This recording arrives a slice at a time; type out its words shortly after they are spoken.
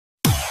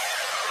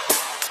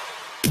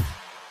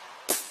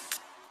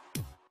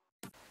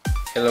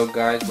Hello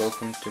guys,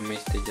 welcome to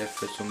Mr.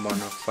 Jefferson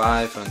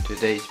 105. On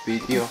today's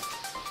video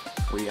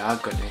we are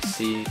gonna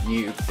see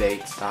new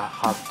updates that I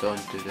have done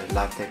to the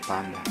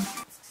Lattepanda.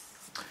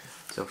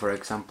 So for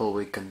example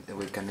we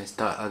can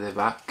start at the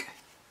back.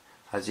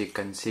 As you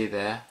can see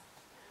there,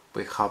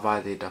 we have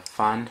added a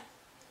fan,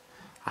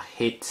 a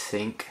heat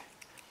sink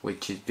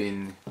which is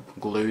been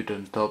glued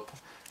on top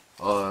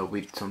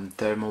with some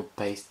thermal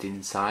paste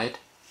inside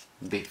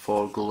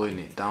before gluing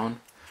it down,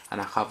 and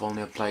I have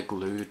only applied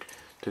glue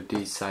to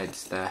these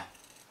sides there,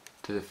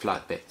 to the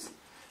flat bits,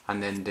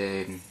 and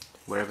then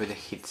wherever the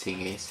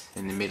heatsink is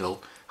in the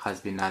middle has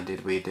been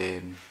added with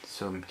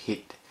some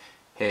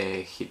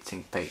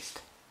heatsink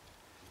paste,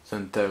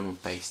 some thermal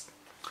paste.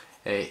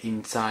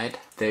 Inside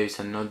there is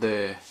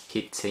another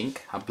heatsink,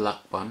 a black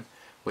one,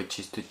 which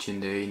is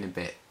touching the inner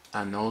bit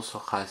and also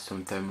has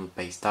some thermal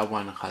paste. That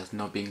one has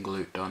not been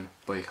glued on,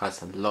 but it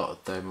has a lot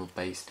of thermal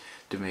paste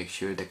to make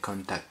sure the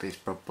contact is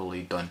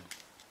properly done.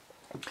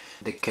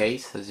 The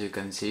case, as you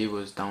can see,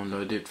 was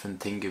downloaded from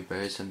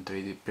Thingiverse and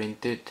 3D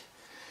printed.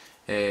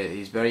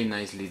 It's very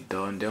nicely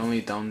done. The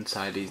only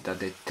downside is that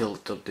the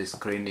tilt of the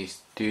screen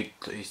is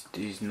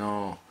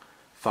not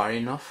far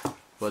enough,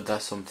 but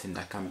that's something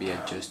that can be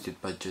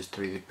adjusted by just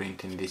 3D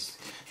printing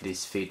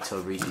this feet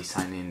or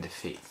redesigning the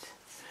feet.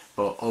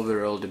 But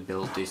overall the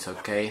build is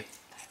okay.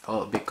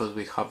 Because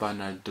we have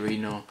an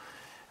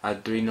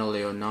Arduino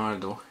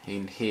Leonardo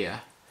in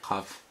here,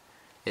 have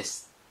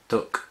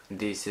stuck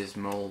this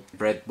small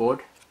breadboard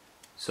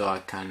so I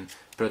can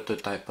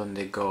prototype on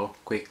the go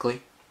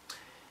quickly.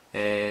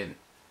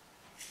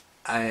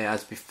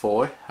 As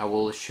before, I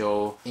will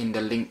show in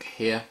the link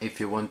here if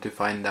you want to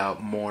find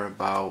out more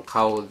about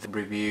how the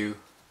review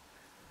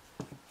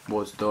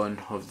was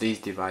done of this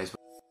device.